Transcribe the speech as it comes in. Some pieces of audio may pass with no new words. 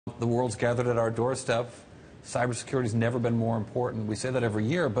The world's gathered at our doorstep. Cybersecurity's never been more important. We say that every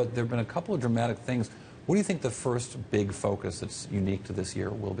year, but there have been a couple of dramatic things. What do you think the first big focus that's unique to this year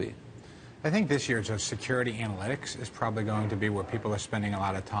will be? I think this year, security analytics is probably going to be where people are spending a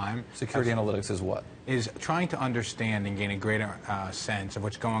lot of time. Security analytics is what? Is trying to understand and gain a greater sense of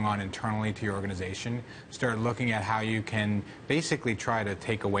what's going on internally to your organization. Start looking at how you can basically try to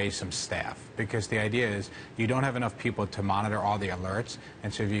take away some staff. Because the idea is you don't have enough people to monitor all the alerts.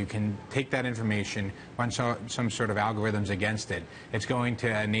 And so if you can take that information, run some sort of algorithms against it, it's going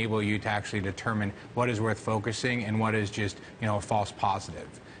to enable you to actually determine what is worth focusing and what is just, a false positive.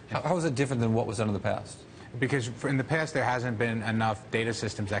 How is it different than what was done in the past? Because in the past there hasn't been enough data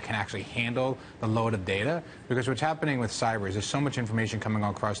systems that can actually handle the load of data. Because what's happening with cyber is there's so much information coming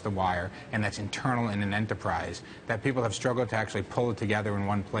across the wire, and that's internal in an enterprise, that people have struggled to actually pull it together in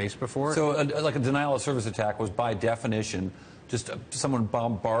one place before. So like a denial of service attack was by definition just someone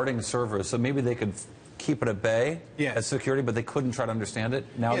bombarding servers, so maybe they could keep it at bay as security, but they couldn't try to understand it.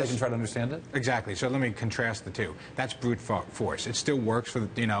 Now they can try to understand it? Exactly. So let me contrast the two. That's brute force. It still works for,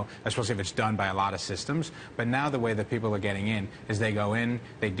 especially if it's done by a lot of systems. But now the way that people are getting in is they go in,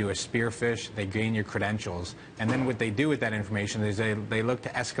 they do a spearfish, they gain your credentials, and then what they do with that information is they look to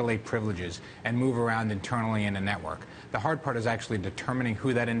escalate privileges and move around internally in a network. The hard part is actually determining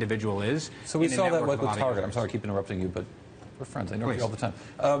who that individual is. So we saw that with Target. I'm sorry I keep interrupting you, but we're friends. I know you all the time.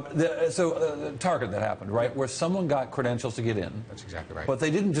 Target, that happened, right? Where someone got credentials to get in. That's exactly right. But they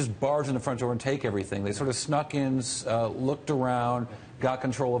didn't just barge in the front door and take everything. They sort of snuck in, looked around, got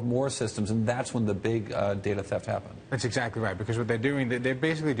control of more systems, and that's when the big data theft happened. That's exactly right, because what they're doing, they're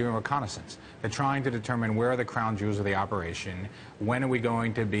basically doing reconnaissance. They're trying to determine where are the crown jewels of the operation, when are we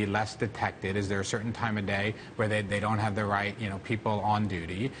going to be less detected, is there a certain time of day where they don't have the right people on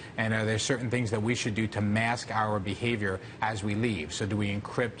duty, and are there certain things that we should do to mask our behavior as we leave? So do we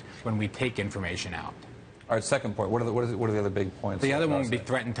encrypt when we take information out? All right, second point. What are the other big points? The other one would be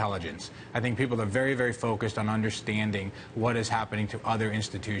threat intelligence. I think people are very, very focused on understanding what is happening to other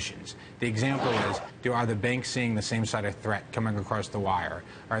institutions. The example is, are the banks seeing the same side of threat coming across the wire?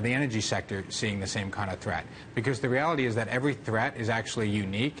 Are the energy sector seeing the same kind of threat? Because the reality is that every threat is actually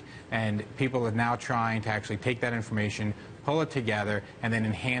unique, and people are now trying to actually take that information, pull it together, and then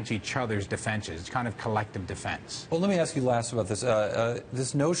enhance each other's defenses. It's kind of collective defense. Well, let me ask you last about this.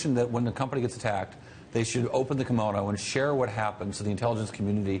 This notion that when a company gets attacked, they should open the kimono and share what happened so the intelligence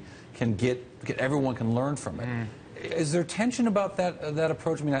community can everyone can learn from it. Is there tension about that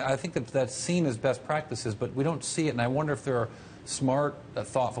approach? I mean, I think that's seen as best practices, but we don't see it, and I wonder if there are smart,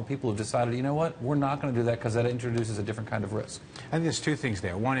 thoughtful people who've decided, you know what, we're not going to do that because that introduces a different kind of risk. I think there's two things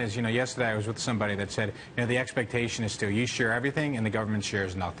there. One is, yesterday I was with somebody that said, the expectation is still you share everything and the government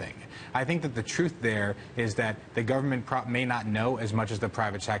shares nothing. I think that the truth there is that the government may not know as much as the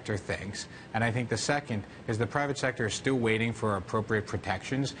private sector thinks. And I think the second is the private sector is still waiting for appropriate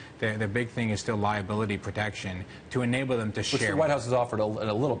protections. The big thing is still liability protection to enable them to share. Which the White House has offered a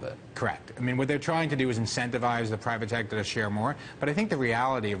little bit. Correct. I mean, what they're trying to do is incentivize the private sector to share more. But I think the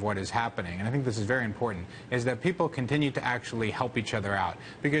reality of what is happening, and I think this is very important, is that people continue to actually help each other out.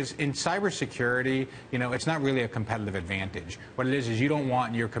 Because in cybersecurity, it's not really a competitive advantage. What it is you don't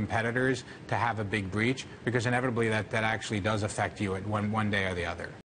want your competitors to have a big breach, because inevitably that actually does affect you at one day or the other.